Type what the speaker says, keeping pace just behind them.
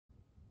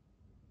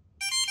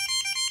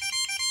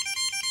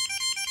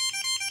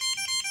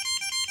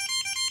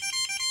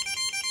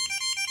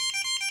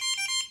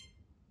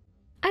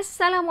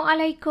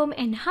Assalamualaikum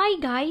and hi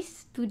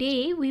guys!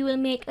 Today we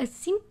will make a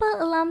simple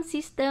alarm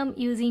system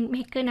using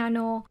Maker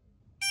Nano.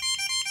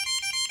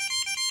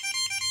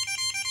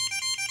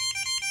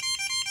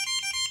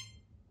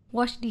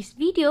 Watch this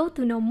video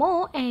to know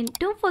more and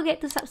don't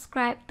forget to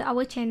subscribe to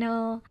our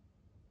channel.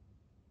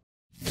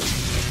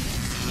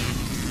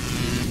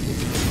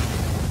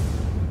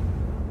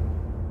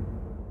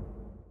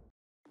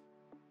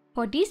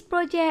 For this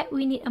project,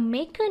 we need a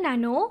Maker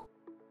Nano,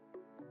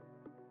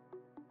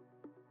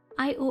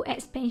 I/O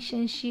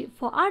expansion sheet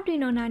for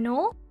Arduino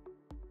Nano,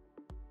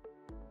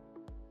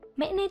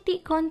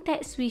 magnetic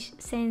contact switch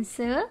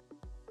sensor,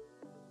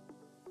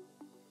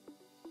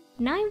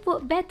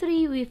 9V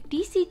battery with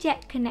DC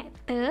jack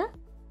connector,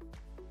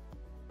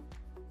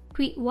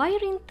 quick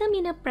wiring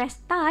terminal press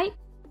type,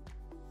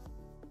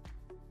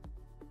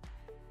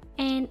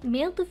 and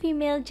male to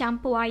female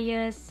jumper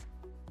wires.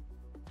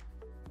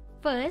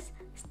 First,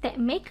 stack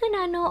Maker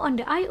Nano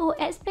on the I/O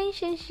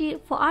expansion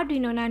sheet for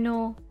Arduino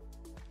Nano.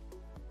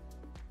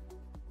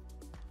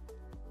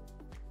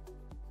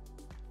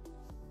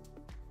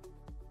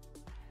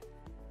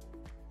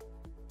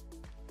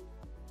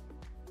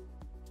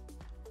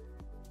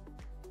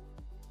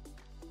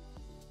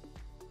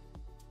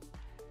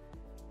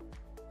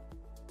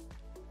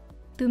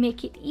 To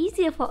make it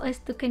easier for us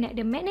to connect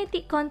the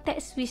magnetic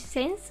contact switch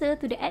sensor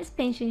to the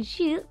expansion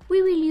shield, we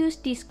will use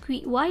this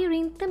quick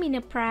wiring terminal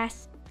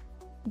press.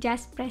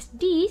 Just press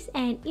this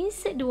and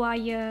insert the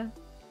wire.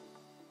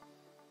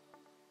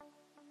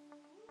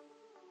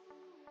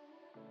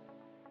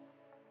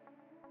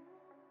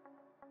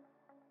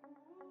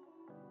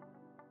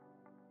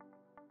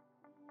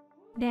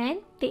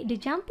 Then, take the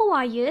jumper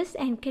wires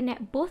and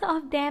connect both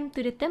of them to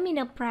the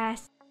terminal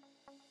press.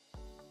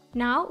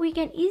 Now, we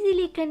can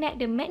easily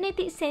connect the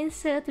magnetic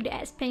sensor to the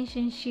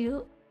expansion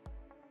shield.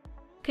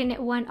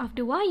 Connect one of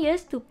the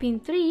wires to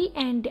pin 3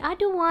 and the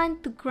other one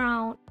to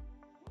ground.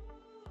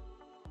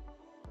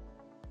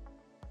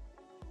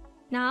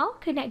 Now,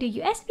 connect the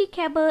USB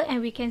cable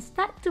and we can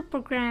start to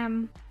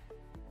program.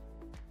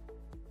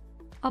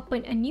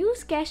 Open a new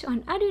sketch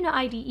on Arduino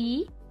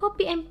IDE,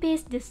 copy and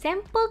paste the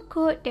sample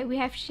code that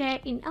we have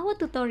shared in our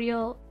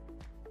tutorial.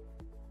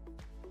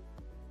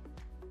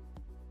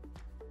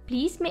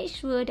 Please make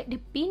sure that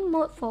the pin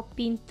mode for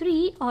pin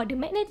 3 or the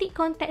magnetic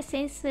contact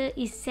sensor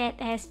is set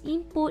as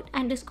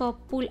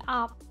input_pull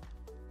up.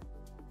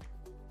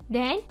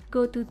 Then,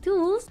 go to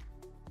Tools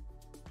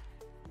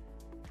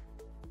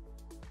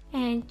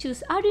and choose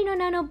Arduino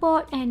Nano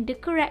board and the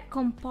correct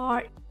COM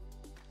port.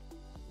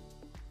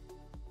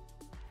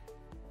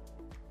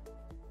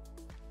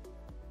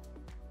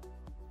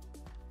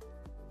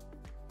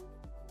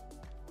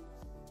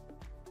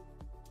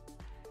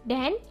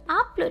 Then,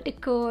 upload the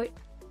code.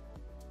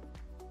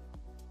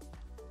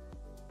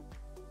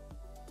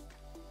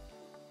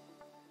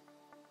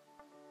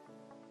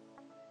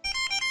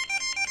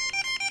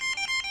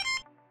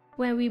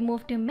 When we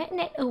move the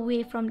magnet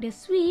away from the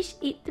switch,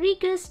 it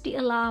triggers the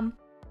alarm.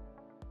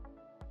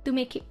 To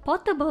make it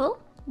portable,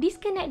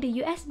 disconnect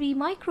the USB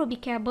micro B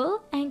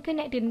cable and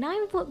connect the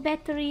 9V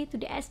battery to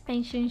the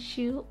expansion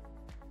shield.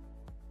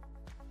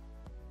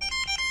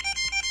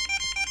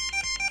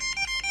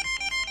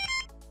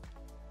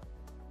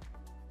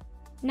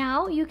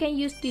 Now you can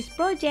use this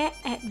project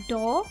at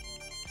door,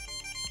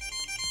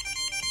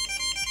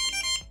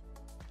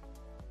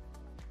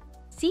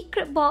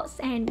 secret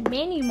box and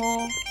many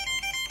more.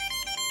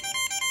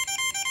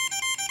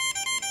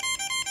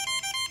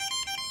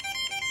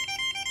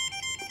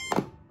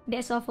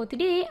 That's all for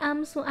today.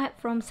 I'm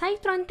Suad from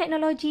Cytron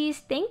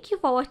Technologies. Thank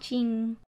you for watching.